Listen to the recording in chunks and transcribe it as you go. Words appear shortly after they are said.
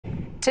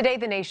Today,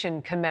 the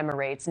nation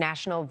commemorates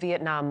National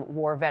Vietnam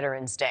War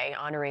Veterans Day,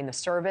 honoring the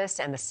service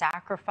and the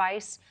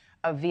sacrifice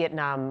of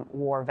Vietnam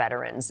War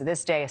veterans.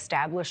 This day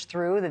established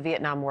through the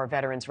Vietnam War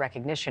Veterans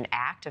Recognition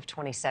Act of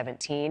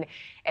 2017,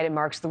 and it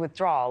marks the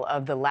withdrawal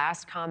of the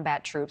last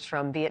combat troops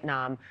from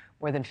Vietnam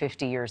more than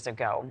 50 years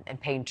ago, and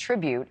paying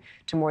tribute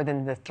to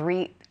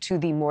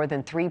the more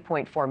than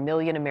 3.4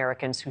 million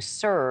Americans who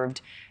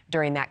served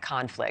during that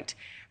conflict.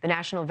 The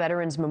National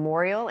Veterans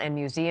Memorial and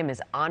Museum is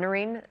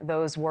honoring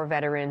those war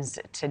veterans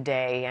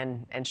today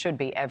and should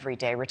be every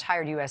day.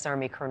 Retired U.S.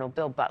 Army Colonel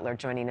Bill Butler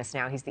joining us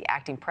now. He's the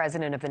acting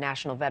president of the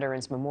National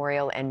Veterans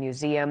Memorial and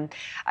Museum.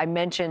 I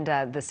mentioned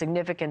the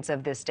significance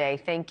of this day.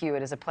 Thank you.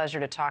 It is a pleasure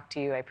to talk to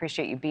you. I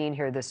appreciate you being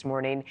here this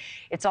morning.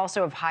 It's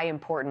also of high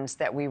importance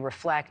that we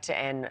reflect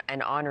and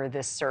honor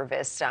this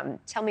service.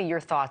 Tell me your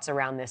thoughts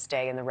around this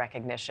day and the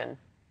recognition.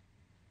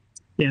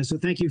 Yeah, so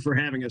thank you for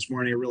having us,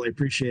 Marni. I really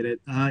appreciate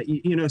it.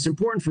 It's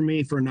important for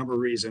me for a number of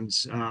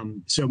reasons.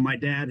 So my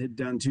dad had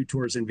done 2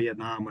 tours in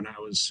Vietnam when I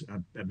was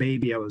a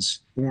baby. I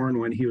was born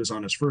when he was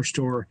on his first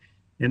tour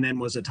and then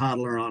was a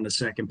toddler on his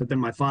second. But then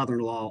my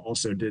father-in-law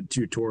also did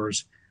 2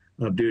 tours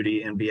of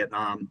duty in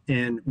Vietnam.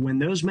 And when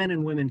those men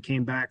and women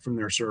came back from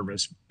their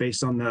service,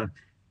 based on the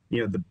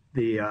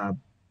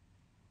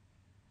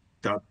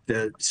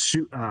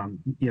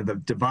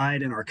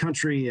divide in our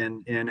country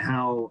and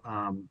how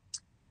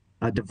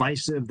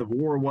divisive the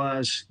war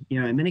was,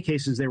 in many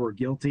cases they were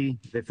guilty.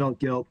 They felt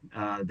guilt.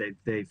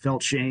 They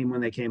felt shame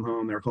when they came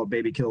home. They were called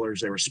baby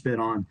killers. They were spit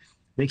on.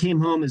 They came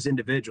home as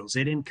individuals.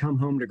 They didn't come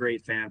home to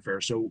great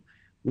fanfare. So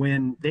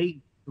when they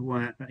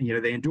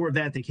endured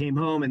that, they came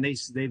home and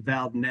they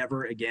vowed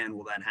never again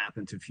will that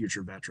happen to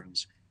future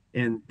veterans.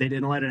 And they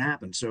didn't let it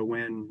happen. So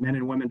when men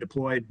and women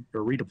deployed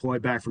or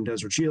redeployed back from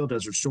Desert Shield,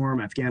 Desert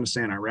Storm,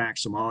 Afghanistan, Iraq,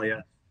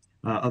 Somalia,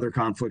 other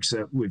conflicts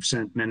that we've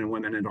sent men and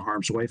women into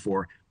harm's way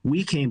for,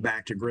 we came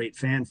back to great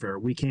fanfare.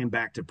 We came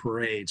back to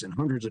parades and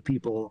hundreds of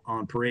people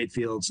on parade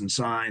fields and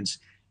signs,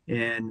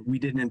 and we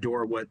didn't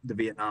endure what the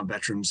Vietnam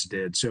veterans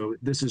did. So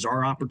this is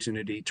our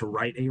opportunity to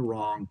right a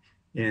wrong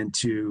and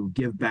to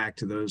give back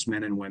to those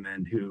men and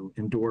women who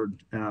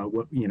endured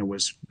what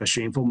was a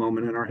shameful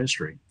moment in our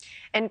history.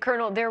 And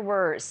Colonel, there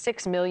were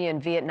 6 million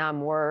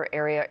Vietnam War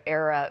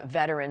era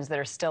veterans that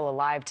are still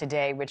alive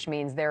today, which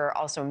means there are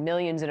also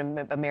millions of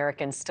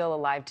Americans still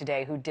alive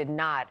today who did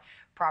not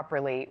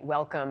properly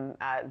welcome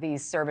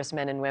these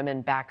servicemen and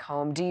women back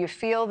home. Do you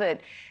feel that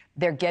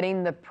they're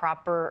getting the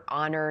proper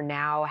honor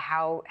now?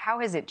 How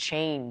has it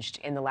changed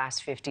in the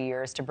last 50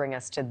 years to bring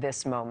us to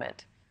this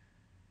moment?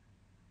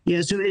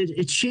 Yeah, so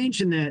it's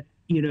changed in that,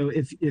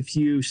 if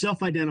you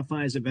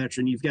self-identify as a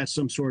veteran, you've got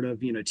some sort of,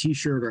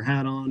 T-shirt or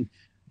hat on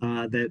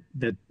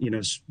that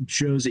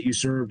shows that you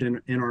served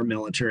in our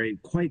military.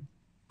 Quite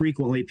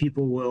frequently,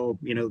 people will,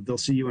 they'll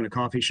see you in a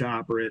coffee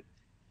shop or at,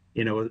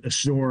 a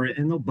store,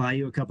 and they'll buy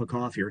you a cup of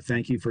coffee or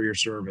thank you for your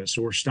service,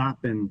 or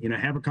stop and,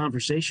 have a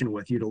conversation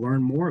with you to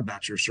learn more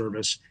about your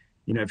service,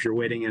 if you're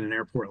waiting in an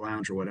airport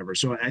lounge or whatever.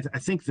 So I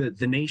think that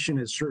the nation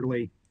has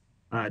certainly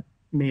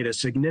made a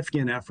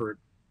significant effort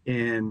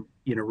in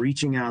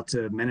reaching out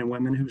to men and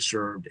women who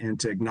served and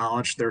to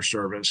acknowledge their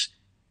service.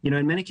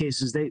 In many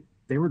cases they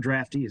were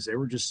draftees. They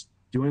were just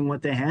doing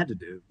what they had to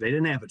do. They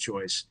didn't have a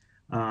choice.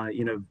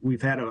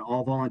 We've had an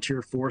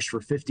all-volunteer force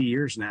for 50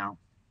 years now,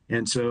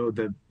 and so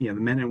the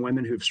men and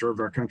women who've served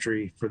our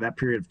country for that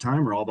period of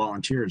time are all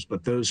volunteers.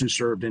 But those who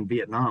served in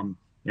Vietnam,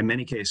 in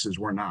many cases,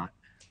 were not.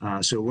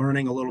 So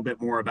learning a little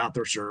bit more about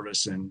their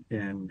service and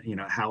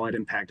how it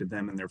impacted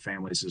them and their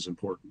families is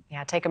important.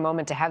 Yeah, take a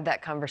moment to have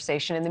that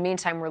conversation. In the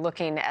meantime, we're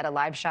looking at a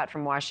live shot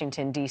from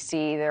Washington,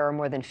 D.C. There are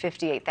more than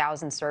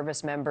 58,000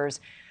 service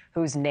members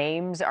whose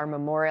names are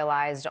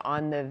memorialized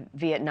on the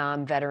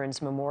Vietnam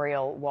Veterans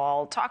Memorial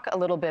Wall. Talk a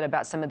little bit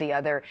about some of the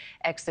other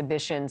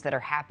exhibitions that are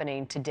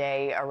happening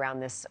today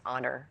around this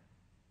honor.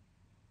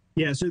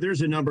 Yeah, so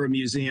there's a number of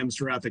museums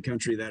throughout the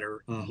country that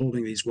are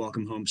holding these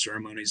welcome home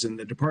ceremonies, and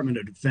the Department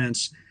of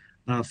Defense,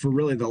 for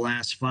really the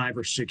last 5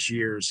 or 6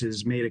 years,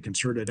 has made a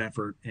concerted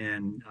effort,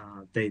 and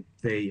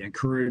they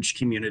encourage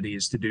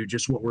communities to do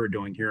just what we're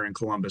doing here in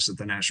Columbus at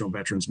the National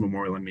Veterans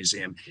Memorial and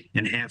Museum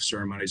and have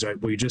ceremonies.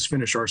 We just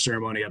finished our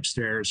ceremony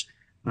upstairs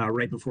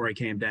right before I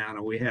came down,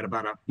 and we had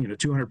about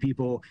 200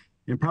 people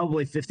and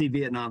probably 50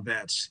 Vietnam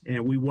vets,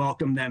 and we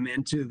welcomed them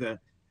into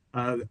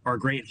our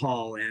great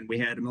hall, and we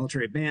had a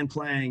military band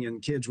playing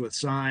and kids with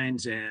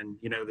signs, and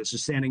this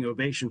is standing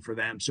ovation for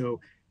them. So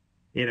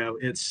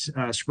it's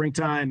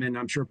springtime, and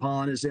I'm sure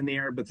pollen is in the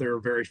air, but there are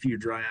very few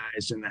dry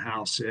eyes in the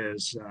house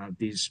as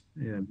these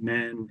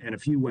men and a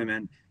few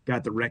women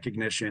got the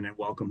recognition and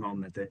welcome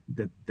home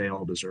that they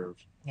all deserve.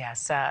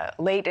 Yes,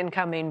 late in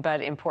coming,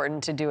 but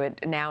important to do it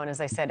now, and as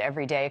I said,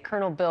 every day.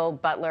 Colonel Bill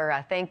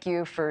Butler, thank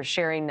you for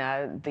sharing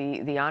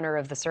the honor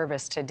of the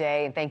service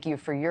today, and thank you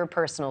for your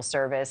personal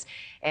service,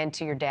 and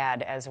to your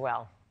dad as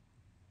well.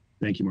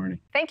 Thank you, Marni.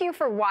 Thank you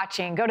for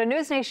watching. Go to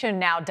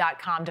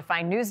NewsNationNow.com to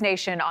find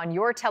NewsNation on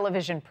your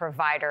television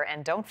provider.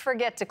 And don't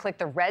forget to click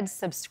the red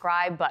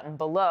subscribe button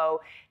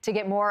below to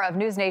get more of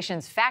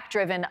NewsNation's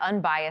fact-driven,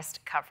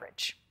 unbiased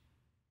coverage.